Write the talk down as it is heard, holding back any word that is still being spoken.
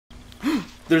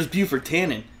there's Buford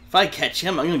Tannen. If I catch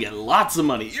him, I'm gonna get lots of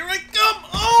money. Here I come!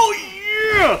 Oh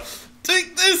yeah!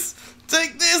 Take this!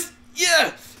 Take this!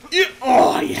 Yeah! Yeah!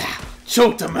 Oh yeah!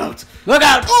 Choked him out. Look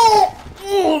out! Oh!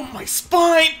 Oh, my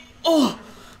spine! Oh!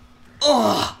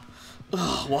 Oh!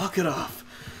 Oh! Walk it off.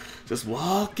 Just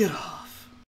walk it off.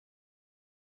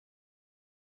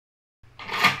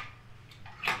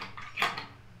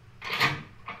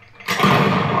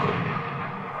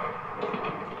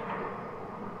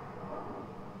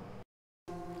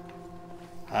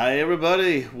 Hi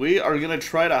everybody, we are gonna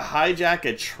try to hijack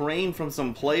a train from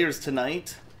some players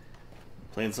tonight.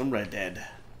 Playing some Red Dead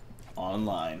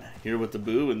online. Here with the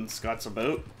Boo and Scott's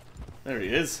about. There he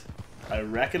is, I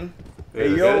reckon.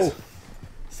 Hey yo!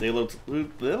 Say hello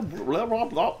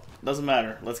to... Doesn't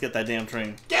matter, let's get that damn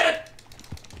train. Get it!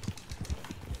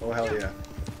 Oh hell yeah.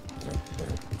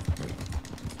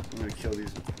 I'm gonna kill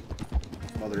these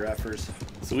mother effers.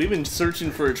 So we've been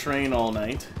searching for a train all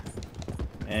night.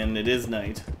 And it is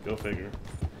night. Go figure.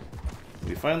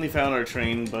 We finally found our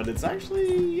train, but it's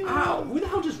actually... You know, ow! Who the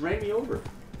hell just ran me over?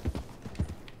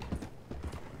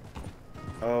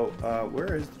 Oh,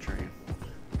 where is the train?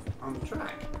 On the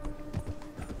track.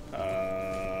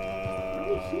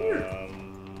 Right here.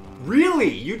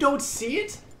 Really? You don't see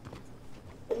it?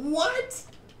 What?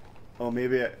 Oh,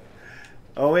 maybe I...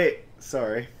 Oh wait,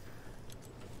 sorry.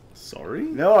 Sorry?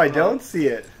 No, I don't see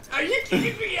it. Are you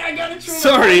kidding me? I got a train.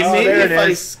 Sorry, oh, maybe there if I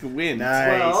is. squint.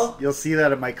 Nice. Well, you'll see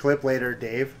that in my clip later,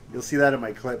 Dave. You'll see that in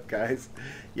my clip, guys.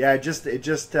 Yeah, it just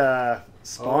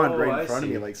spawned right in front of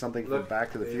me like something from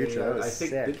Back to the Future. That was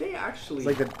sick. Did they actually?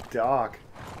 It's like a dock.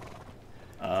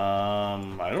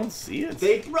 I don't see it.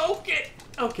 They broke it.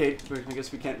 Okay, I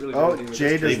guess we can't really. Oh, do anything with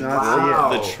Jay this. does not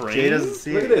see it. The train? Jay doesn't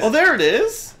see Look it. at this. Oh, there it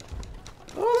is.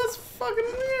 Oh, that's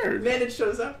fucking weird. Then it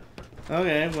shows up.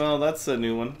 Okay, well, that's a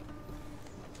new one.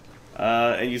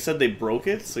 And you said they broke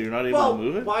it, so you're not able to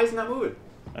move it? Why isn't that moving?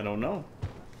 I don't know.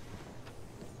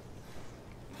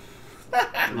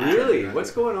 Really?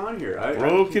 What's going on here?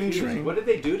 Broken train. What did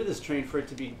they do to this train for it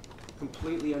to be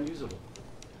completely unusable?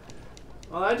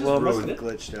 Well, I just Well, it must ruined have it.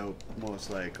 glitched out,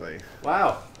 most likely.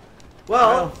 Wow.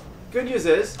 Well, good news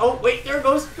is... Oh, wait, there it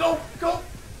goes. Go, go.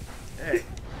 Hey.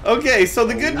 Okay, so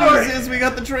the good news is we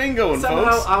got the train going,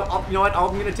 Somehow, folks. you know what? I'm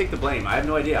going to take the blame. I have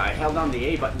no idea. I held down the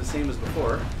A button the same as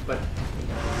before, but...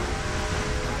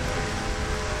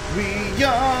 We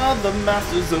are the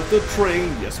masters of the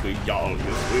train. Yes, we are.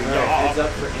 Yes, we are. Heads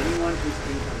up for anyone who's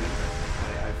incoming.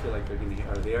 I feel like they're going to...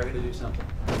 They are going to do something.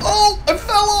 Oh, I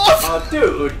fell off! Oh,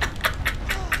 dude!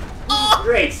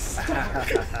 Great stuff.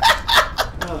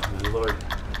 Oh, my lord.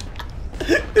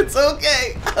 It's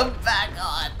okay. I'm back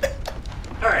on.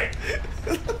 Alright.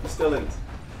 Still in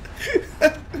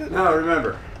it. Now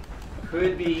remember,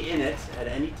 could be in it at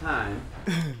any time.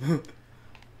 You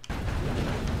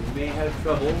may have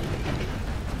trouble with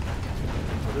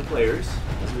other players,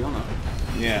 as we all know.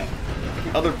 Yeah.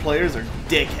 Other players are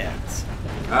dickheads.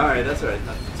 Alright, that's alright.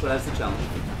 That's the challenge.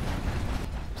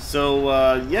 So,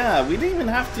 yeah, we didn't even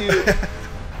have to... It's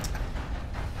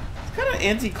kind of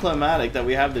anticlimactic that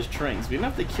we have this train, so we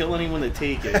didn't have to kill anyone to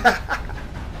take it.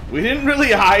 We didn't really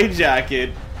hijack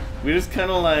it. We just kind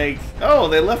of like, oh,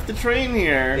 they left the train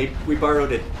here. We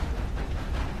borrowed it.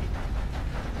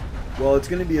 Well, it's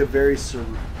going to be a very serene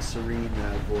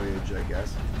voyage, I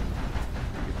guess.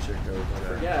 You can check out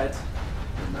Forget.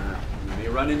 the map. You may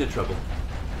run into trouble.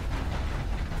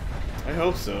 I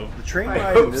hope so. The train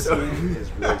ride in this game is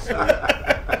really sweet.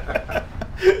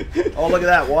 Oh, look at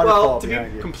that waterfall Well, to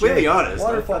behind be you. completely Jay, honest, I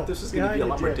waterfall thought this was going to be a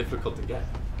lot more difficult to get.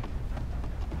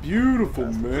 Beautiful,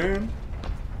 man.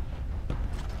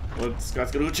 Well,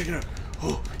 Scott's gonna go check it out.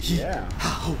 Oh, yeah.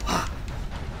 Oh, ha.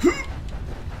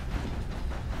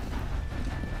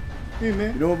 Hey,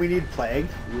 man. You know what we need playing?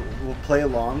 We'll play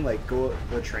along, like go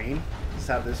the train, just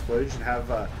have this footage, and have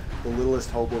the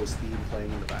Littlest Hobo's theme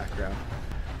playing in the background.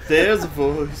 There's a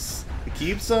voice that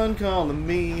keeps on calling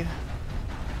me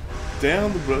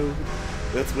down the road.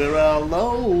 That's where I'll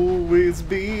always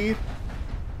be.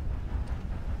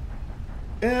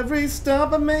 Every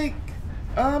stop I make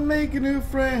a new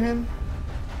friend.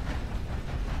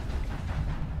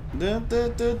 Da, da,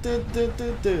 da, da, da,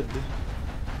 da, da.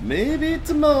 Maybe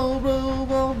tomorrow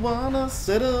I'll wanna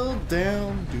settle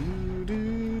down. Do,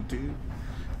 do, do.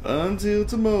 Until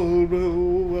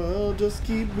tomorrow I'll just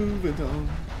keep moving on.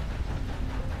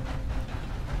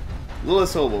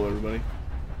 Littlest Hobo, everybody.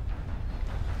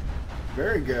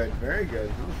 Very good, very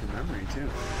good. That was from memory too.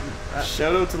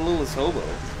 Shout out to the Littlest Hobo.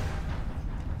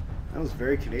 That was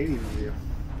very Canadian of you.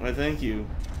 Why, thank you.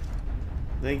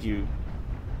 Thank you.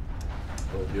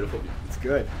 Oh, beautiful. It's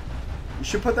good. You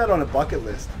should put that on a bucket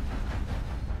list.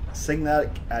 Sing that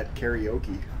at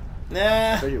karaoke. Nah.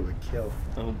 I bet you would kill.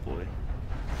 Oh boy.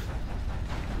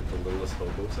 The Littlest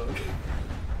Hobo song.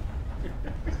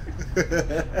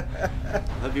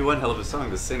 That'd be one hell of a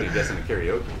song to sing, I guess, in a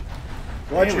karaoke.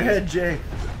 Watch your head, Jay.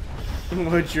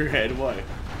 Watch your head. Why?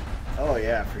 Oh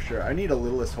yeah, for sure. I need a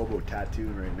Littlest Hobo tattoo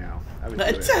right now. I would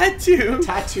A do it. tattoo? A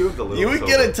tattoo of the Littlest You would Hobo.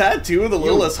 get a tattoo of the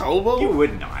Littlest Hobo? You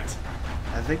would not.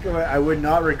 I think I would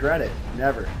not regret it.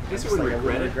 Never. I guess Just you wouldn't like, I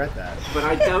wouldn't regret regret that. But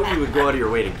I doubt you would go out of your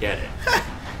way to get it.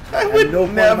 I would no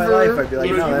point in my never life I'd be like,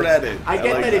 no, regret that's- it. I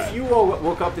get like that if you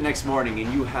woke up the next morning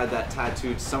and you had that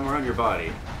tattooed somewhere on your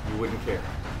body, you wouldn't care.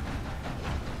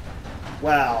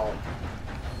 Wow.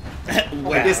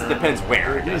 Well, I guess it depends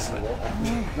where. I guess.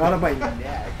 Not on my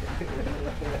neck.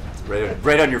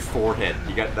 Right on your forehead.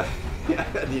 You got the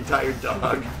the entire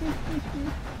dog.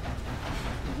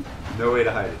 No way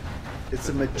to hide it. It's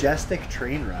a majestic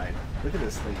train ride. Look at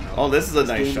this thing. Oh, this is a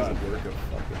nice game shot. is a work of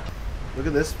fucking. Look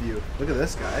at this view. Look at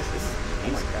this, guys. Oh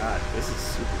my god. This is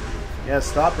super beautiful. Yeah,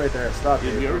 stop right there. Stop.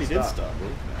 Yeah, Dave. we already did Stop. stop.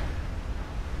 Look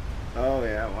at Oh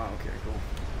yeah. Wow. Okay. Cool.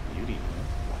 that. Beauty, man.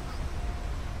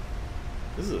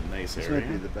 This is a nice This area. might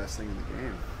be the best thing in the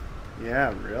game.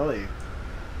 Yeah. Really.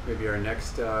 Maybe our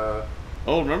next. Oh,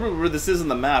 remember where this is in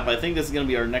the map? I think this is going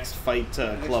to be our next fight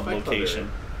next club fight club location.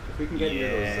 area. If we can get near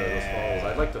those falls,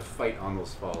 I'd like to fight on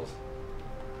those falls.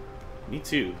 Me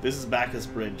too. This is Bacchus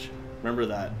Bridge. Remember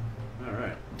that. All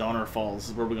right. Donner Falls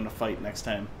is where we're going to fight next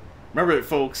time. Remember it,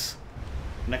 folks.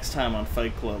 Next time on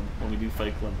Fight Club, when we do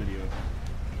Fight Club video.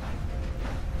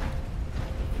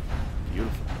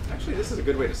 Beautiful. Actually, this is a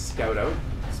good way to scout out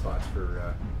spots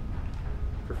for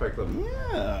Fight Club.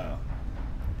 Yeah.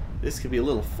 This could be a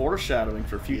little foreshadowing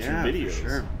for future Yeah, videos. for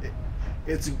sure.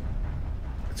 It's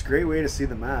a great way to see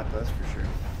the map. That's for sure.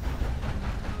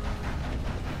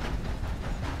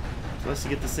 Plus, you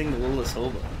get to sing the Littlest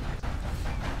Hobo.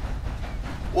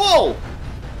 Whoa!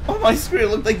 On my screen, it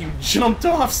looked like you jumped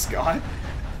off, Scott.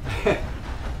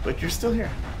 But you're still here.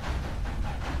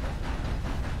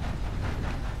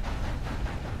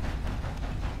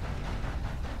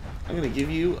 I'm gonna give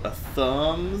you a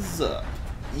thumbs up.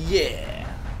 Yeah.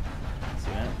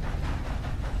 See that?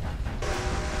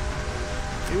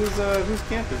 Whose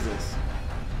camp is this?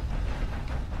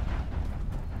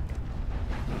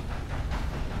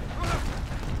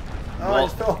 Oh, I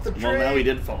just fell off the train. Well, now he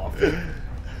did fall off.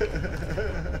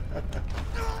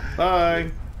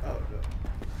 Bye. Oh no.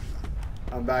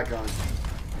 I'm back on.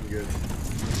 I'm good.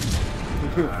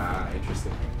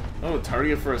 Interesting. Oh,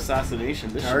 target for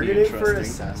assassination. This should be Targeted for interesting.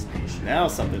 assassination. Now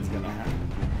something's gonna happen.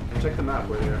 Check the map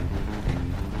where they are.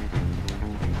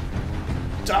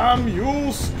 Damn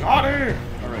you, Scotty!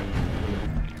 Alright.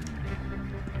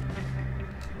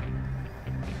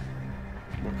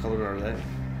 What color are they?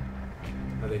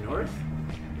 Are they north?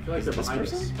 I feel like they're This behind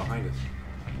us. person? Behind us.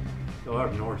 They're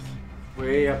up north.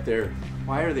 Way up there.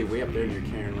 Why are they way up there near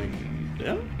Karen Lake?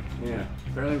 Yeah? Yeah.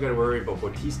 Apparently we've got to worry about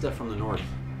Bautista from the north.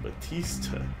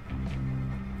 Batista.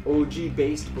 OG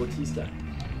based Bautista.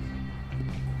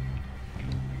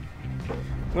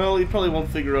 Well, you probably won't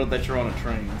figure out that you're on a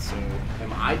train, so...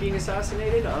 Am I being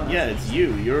assassinated? Oh, Yeah, it's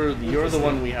you. You're the Interesting.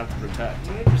 one we have to protect.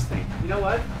 Interesting. You know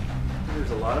what?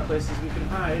 There's a lot of places we can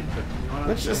hide, but you know what?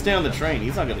 Let's just stay on the train.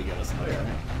 He's not gonna get us on Oh, the yeah.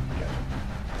 train. Okay.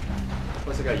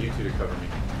 Plus I got you two to cover me.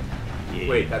 Yeah.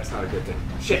 Wait, that's not a good thing.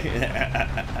 Shit!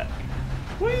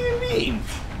 What do you mean?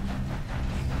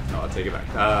 No, I'll take it back.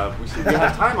 We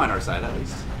have time on our side, at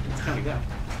least. Let's count it down.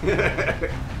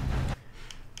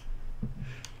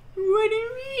 What do you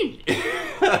mean?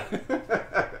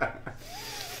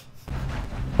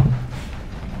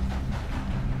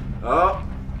 Oh,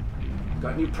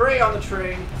 got new prey on the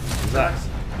train. Who's that?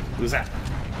 Who's that?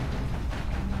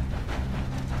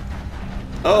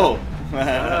 Oh! Got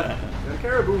a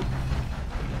caribou.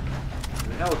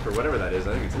 An elk or whatever that is.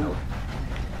 I think it's an elk.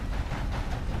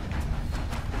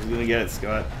 Who's gonna get it,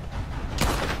 Scott?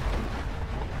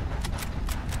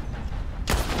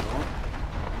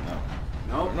 No.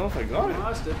 I don't know if I got it.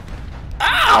 Lost it.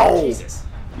 Ow! Jesus.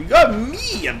 You got me,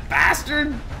 you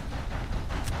bastard!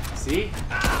 See?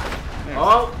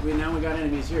 Oh, now we got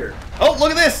enemies here. Oh,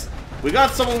 look at this! We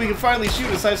got someone we can finally shoot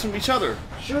aside from each other.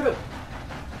 Shoot him.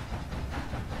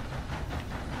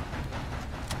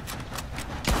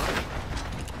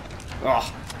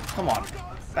 Oh, come on.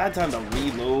 Bad time to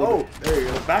reload. Oh, there you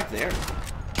go. Back there.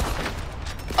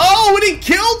 Oh, and he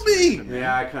killed me!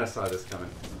 Yeah, I kind of saw this coming.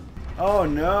 Oh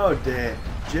no, Jay.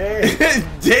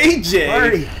 DJ!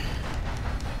 Marty.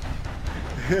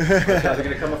 They're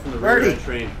gonna come up from the rear Marty. of the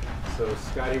train. So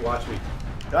Scotty, watch me.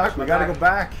 Doc, we gotta go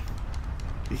back.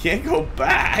 You can't go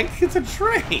back. It's a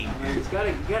train. You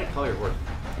gotta color your work.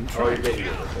 Oh, you're getting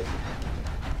it.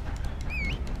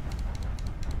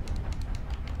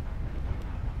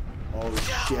 Holy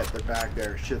shit, they're back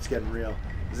there. Shit's getting real.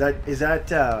 Is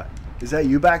that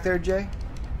you back there, Jay?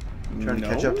 Trying to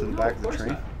catch up to the back of the train?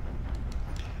 Not.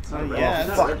 It's not a red Yeah, dot.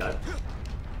 It's not a red dot.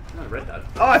 It's not a red dot.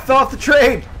 Oh, I fell off the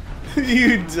train!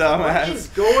 You dumbass. What is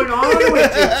going on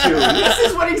with you two? This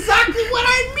is exactly what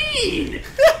I mean!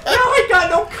 Now I got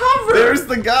no cover! There's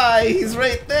the guy. He's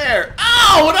right there.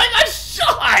 Ow! And I got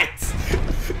shot!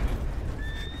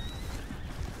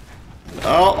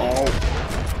 Uh-oh.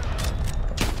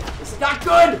 This is not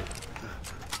good!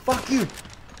 Fuck you!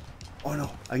 Oh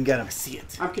no, I can get him. I see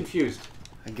it. I'm confused.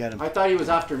 I can get him. I thought he was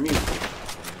after me.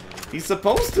 He's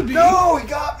supposed to be. No, he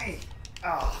got me!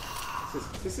 Oh.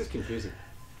 This is confusing.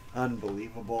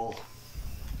 Unbelievable.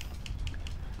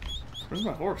 Where's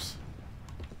my horse?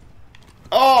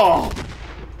 Oh!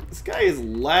 This guy is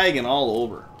lagging all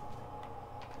over.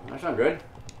 That's not good.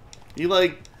 He,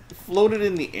 like, floated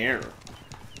in the air.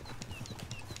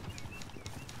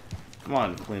 Come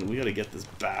on, Clint. We gotta get this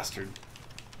bastard.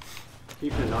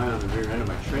 Keeping an eye on the rear end of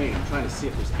my train. I'm trying to see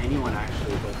if there's anyone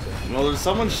actually about to Well,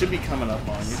 someone should be coming up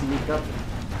on you. sneak up.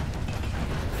 I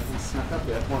haven't snuck up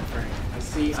yet. Come on, Frank. I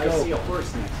see a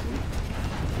horse next to me.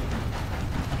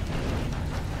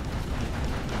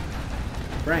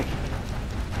 Frank.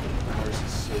 My horse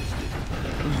is so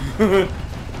stupid.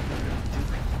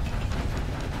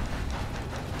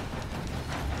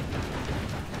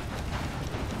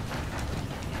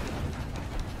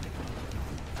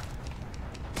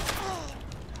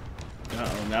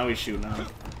 Uh-oh, now he's shooting at him.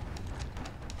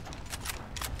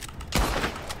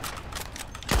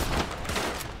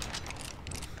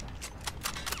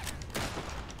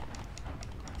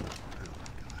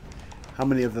 How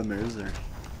many of them is there?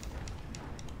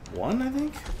 One, I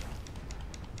think?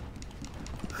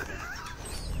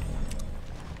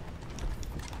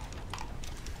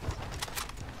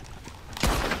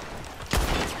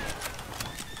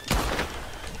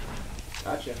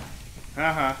 Gotcha.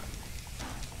 Haha.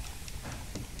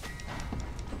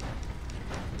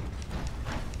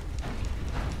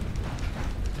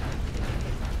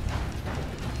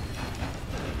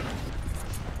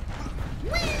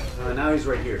 Now he's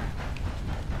right here.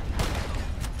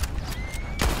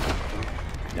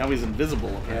 Now he's invisible.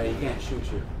 Yeah, Apparently. you can't shoot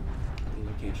you. And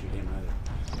you can't shoot him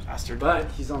either. Bastard. But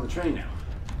he's on the train now.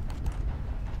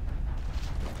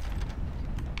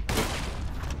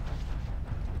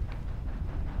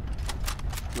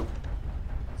 Nope.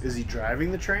 Is he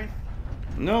driving the train?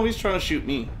 No, he's trying to shoot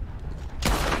me.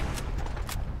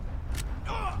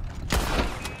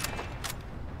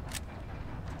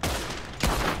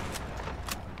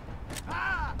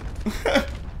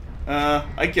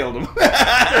 I killed him.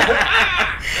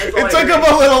 It took him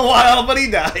a little while, but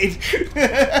he died.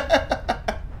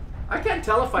 I can't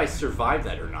tell if I survived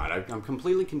that or not. I'm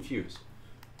completely confused.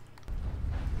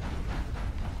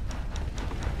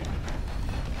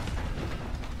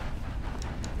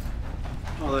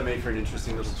 Well, that made for an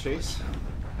interesting little chase,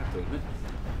 I have to admit.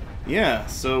 Yeah,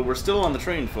 so we're still on the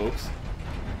train, folks.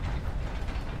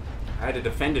 I had to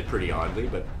defend it pretty oddly,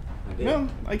 but I did. No,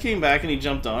 I came back and he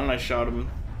jumped on and I shot him.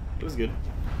 It was good.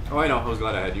 Oh, I know. I was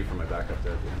glad I had you for my backup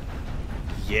there at the end.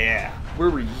 Yeah. Where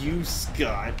were you,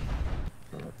 Scott?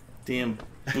 Damn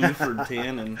Buford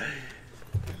Tannen.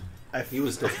 He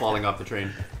was still falling off the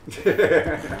train.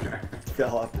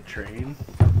 Fell off the train.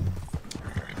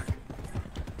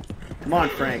 Come on,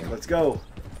 Frank. Let's go.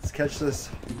 Let's catch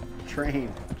this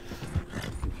train. I'm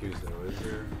confused though. Is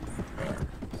there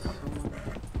someone?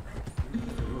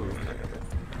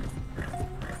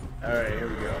 Alright, here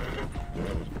we go.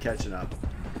 Catching up.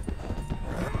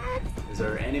 Is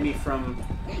there an enemy from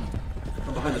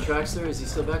behind the tracks there? Is he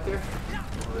still back there?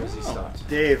 Or is he stopped?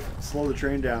 Dave, slow the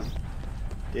train down.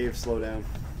 Dave, slow down.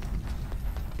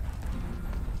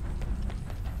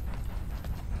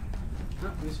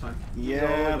 No, he's fine.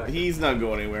 Yeah, he's not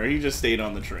going anywhere. He just stayed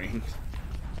on the train.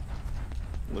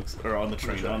 Looks, or on the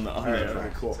train, on the Alright, track.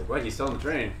 alright, cool. It's like, what? He's still on the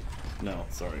train? No,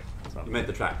 sorry. It's not You meant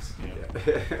the tracks.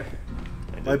 Yeah.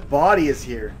 My body is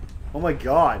here. Oh my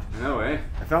god. No way.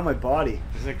 I found my body.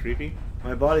 Is that creepy?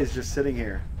 My body is just sitting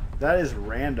here. That is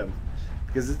random.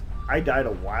 Because I died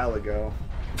a while ago.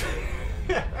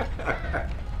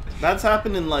 That's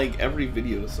happened in like every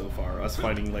video so far, us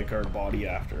finding like our body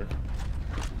after.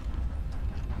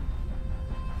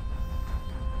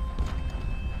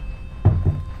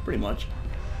 Pretty much.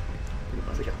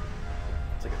 It's like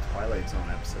a Twilight Zone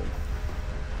episode.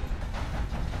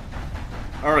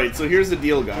 Alright, so here's the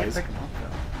deal, Can't guys. pick 'em up,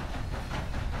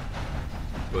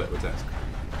 though. What's that?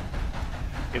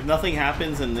 If nothing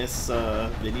happens in this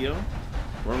video,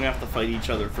 We're gonna have to fight each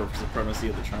other for supremacy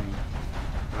of the train.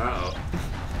 Uh-oh.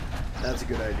 That's a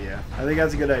good idea. I think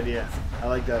that's a good idea. I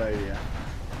like that idea.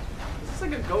 Is this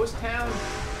like a ghost town?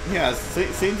 Yeah,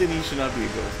 Saint Denis should not be a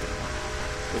ghost town.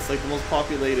 It's like the most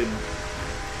populated.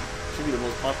 Should be the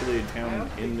most populated town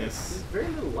in this. There's very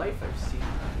little life I've seen.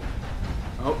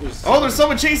 Oh, there's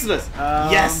someone chasing us!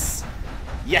 Yes!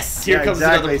 Yes! Here comes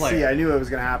another player. See, I knew it was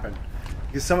going to happen.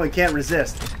 Because someone can't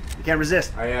resist. You can't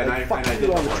resist. Oh, yeah, like, fuck I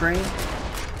you on the train.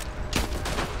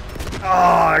 Oh,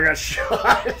 I got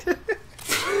shot.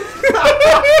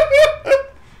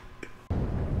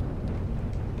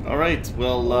 Alright,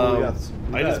 well,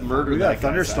 I just murdered that guy. We got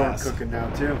thunderstorm cooking now,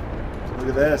 too. Look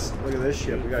at this. Look at this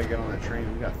shit. We got to get on that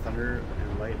train. We got thunder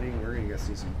and lightning. We're going to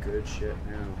see some good shit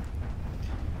now.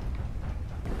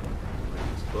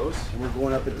 Close. And we're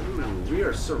going up into... We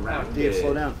are surrounded. Dave,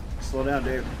 slow down. Slow down,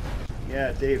 Dave.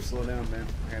 Yeah, Dave, slow down, man.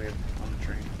 I gotta get on the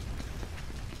train.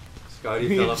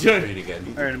 Scotty fell off the train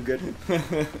again. Alright, I'm good.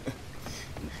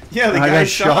 Yeah, the guy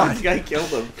shot. The guy killed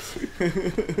him.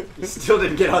 He still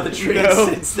didn't get on the train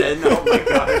since then. Oh my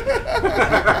god.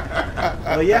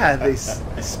 Well, yeah, they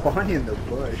spawn you in the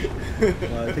bush.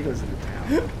 Well, I think it was in the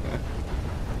town.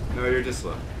 No, you're just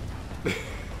slow.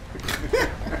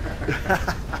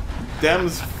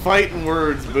 Them's fighting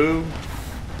words, Boo.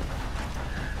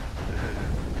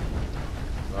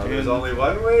 Well, there's only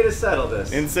one way to settle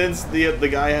this. And since the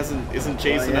guy isn't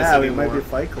chasing us anymore, we might be a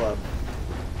fight club.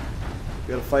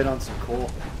 We gotta fight on some coal.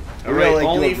 All right, like,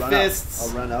 only fists.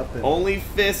 I'll run up. Only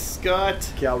fists,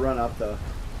 Scott. Okay, I'll run up though.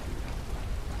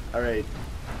 All right.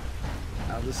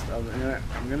 I'm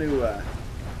gonna.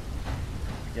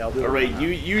 Yeah, I'll do it. All right,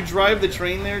 you drive the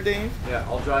train there, Dave. Yeah,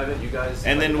 I'll drive it. You guys.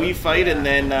 And then we fight, and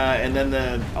then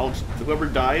whoever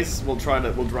dies, we'll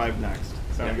drive next.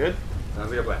 Sound good? Sounds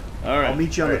like a plan. All right. I'll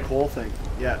meet you on the coal thing.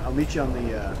 Yeah, I'll meet you on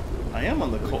the. I am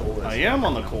on the coal. I am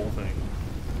on the coal thing.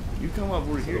 You come up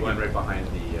over here. The one right behind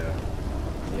the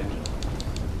engine.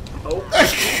 Oh.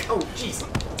 Oh, jeez.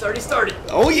 It's already started.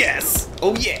 Oh yes.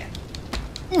 Oh yeah.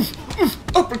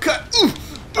 Uppercut.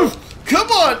 Come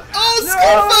on! Oh,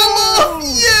 Scott fell off!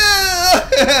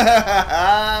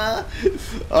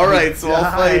 Yeah! Alright, so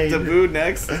I'll fight Da Boo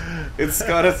next. And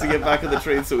Scott has to get back on the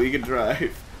train so he can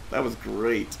drive. That was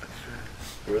great.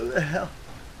 Where the hell?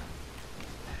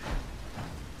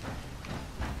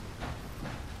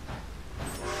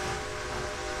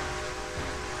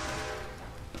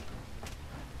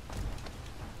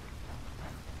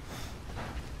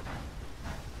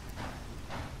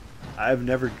 I've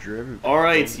never driven.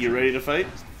 Alright, you ready to fight?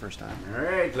 It's the first time.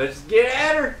 Alright, let's get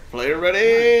at her. Player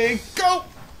ready, go!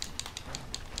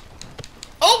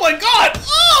 Oh my god!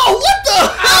 Oh, what the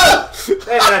hell?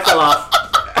 And I fell off.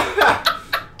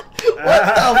 What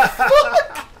the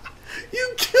fuck?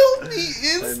 You killed me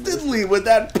instantly with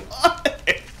that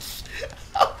punch!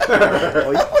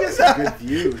 Oh, you get some good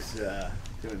views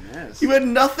doing this. You had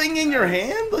nothing in your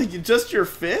hand? Like, just your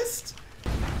fist?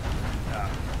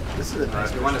 This is a nice.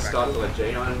 If you want to stop to let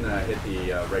Jay on, hit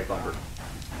the right bumper.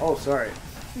 Oh, sorry.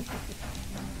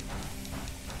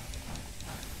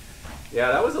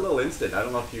 Yeah, that was a little instant. I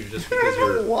don't know if you just because you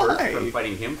were hurt from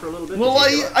fighting him for a little bit. Well,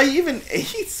 I even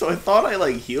ate, so I thought I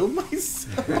like healed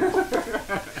myself.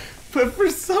 But for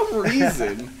some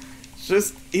reason,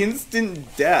 just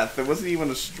instant death. It wasn't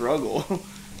even a struggle.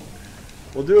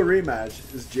 We'll do a rematch.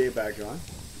 Is Jay back on?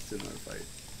 Let's do another fight.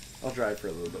 I'll drive for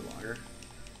a little bit longer.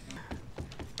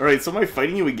 Alright, so am I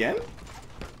fighting you again?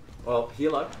 Well,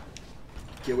 heal up.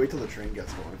 Okay, wait till the train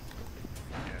gets going.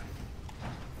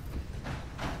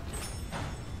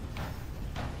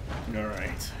 Yeah.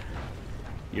 Alright.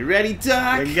 You ready,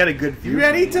 Doc? I can get a good view. You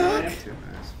ready, Doc? Nice.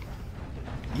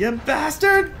 You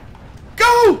bastard!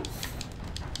 Go!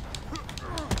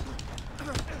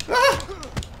 Ah!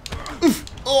 Oof.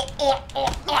 Oh, oh, oh,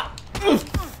 oh. Oof.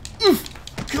 Oof.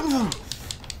 Come on.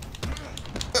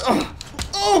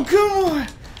 Oh, come on!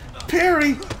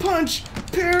 Parry! Punch!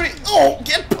 Parry! Oh,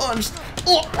 get punched!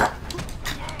 Oh!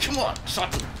 Come on!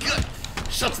 Shot to the gut!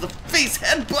 Shot to the face!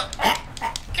 Headbutt!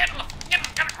 Get him! Get him!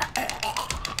 Get him!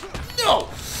 No!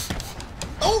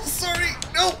 Oh, sorry!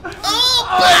 No! Oh!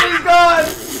 Oh my god!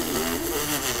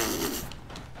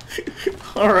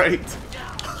 Alright.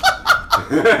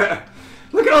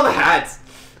 Look at all the hats!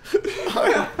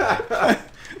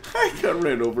 I got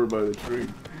ran over by the tree.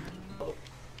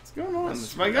 What's going on?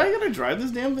 Is my guy gonna drive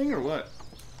this damn thing or what?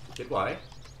 Hit Y.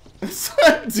 It's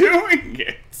not doing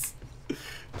it.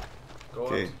 Go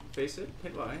up, face it,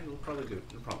 hit Y. It'll probably do it.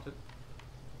 It'll prompt it.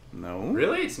 No.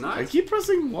 Really? It's not? I keep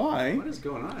pressing Y. What is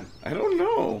going on? I don't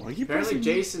know. I keep Apparently pressing...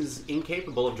 Jason's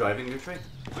incapable of driving your train.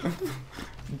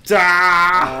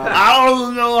 I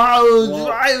don't know how to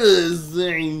drive this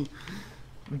thing.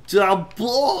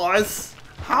 Boss,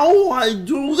 how do I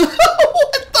do that?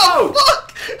 What the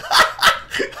fuck?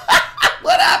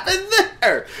 What happened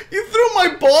there? You threw my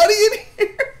body in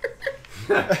here?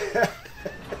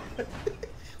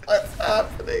 What's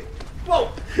happening?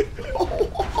 Whoa!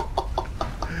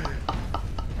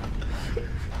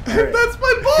 Right. That's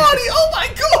my body! Oh my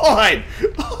god!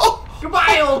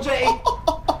 Goodbye, old Jay!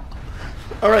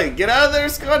 Alright, get out of there,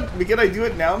 Scott. Can I do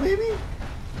it now, maybe?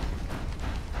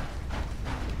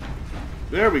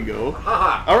 There we go.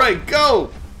 Alright,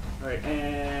 go! Alright,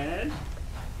 and...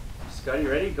 Scotty,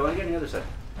 ready? Go and get on the other side.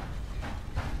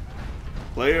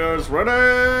 Players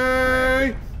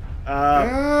ready!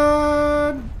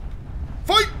 And...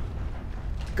 Fight!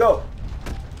 Go!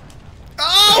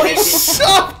 Oh, he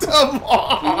shoved him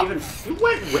off! You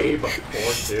went way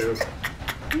before, too.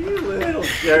 You little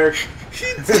jerk.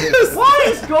 What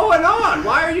is going on?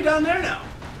 Why are you down there now?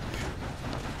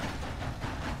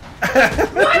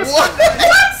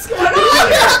 What's going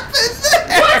on?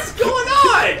 What's going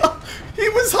on? He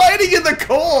was hiding in the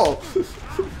coal.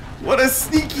 What a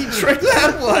sneaky trick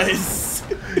that was.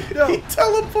 No. He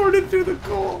teleported through the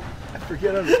coal. I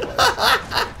forget how to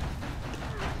play.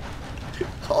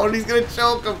 Oh, and he's gonna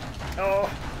choke him. Oh,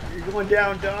 you're going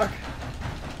down, Doc.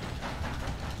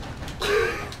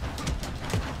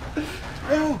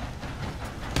 No.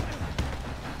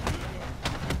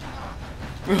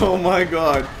 Oh my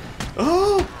god.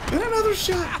 Oh, and another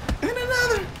shot. And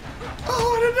another.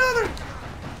 Oh, and another.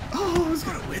 Oh, who's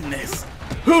gonna win this?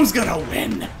 Who's gonna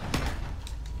win?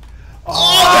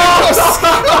 Oh,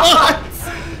 Scott!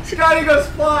 Scotty goes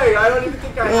flying. I don't even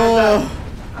think I had that.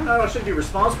 I don't know, I should be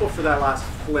responsible for that last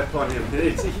flip on him.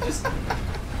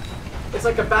 It's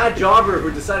like a bad jobber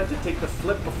who decided to take the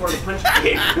flip before the punch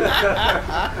came.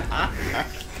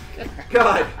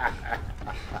 God.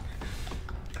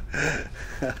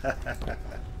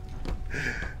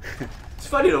 It's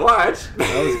funny to watch.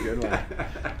 That was a good one.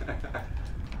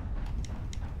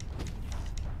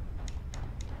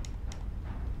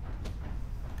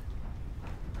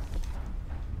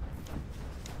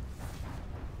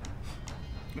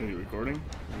 Are you recording?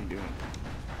 What are you doing?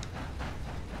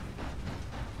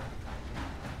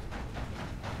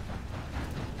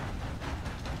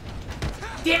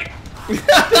 Damn it!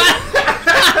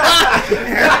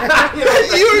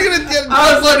 You were gonna get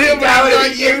buzz on him, but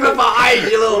not you. From behind,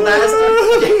 you little bastard.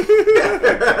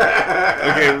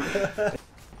 Okay.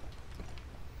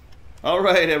 All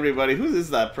right, everybody. Who is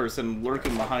that person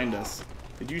lurking behind us?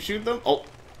 Did you shoot them? Oh,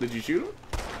 did you shoot them?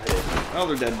 Oh,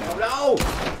 they're dead now. Oh,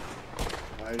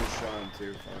 no! I just shot him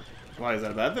too. Fuck. Why, is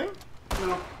that a bad thing?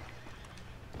 No.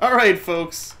 All right,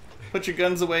 folks. Put your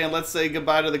guns away and let's say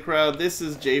goodbye to the crowd. This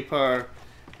is JPar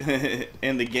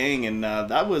and the gang, and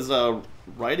that was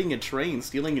riding a train,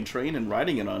 stealing a train and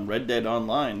riding it on Red Dead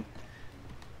Online.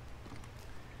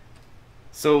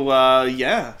 So,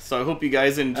 yeah. So I hope you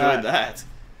guys enjoyed that.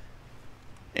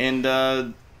 And,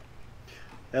 yeah,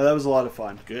 that was a lot of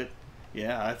fun. Good.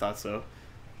 Yeah, I thought so.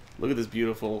 Look at this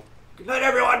beautiful... Good night,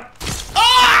 everyone!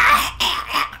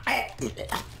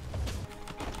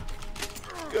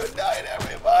 Good night,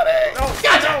 everybody! No,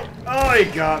 gotcha! Oh, he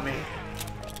got me.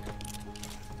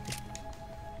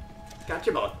 Got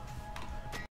you both.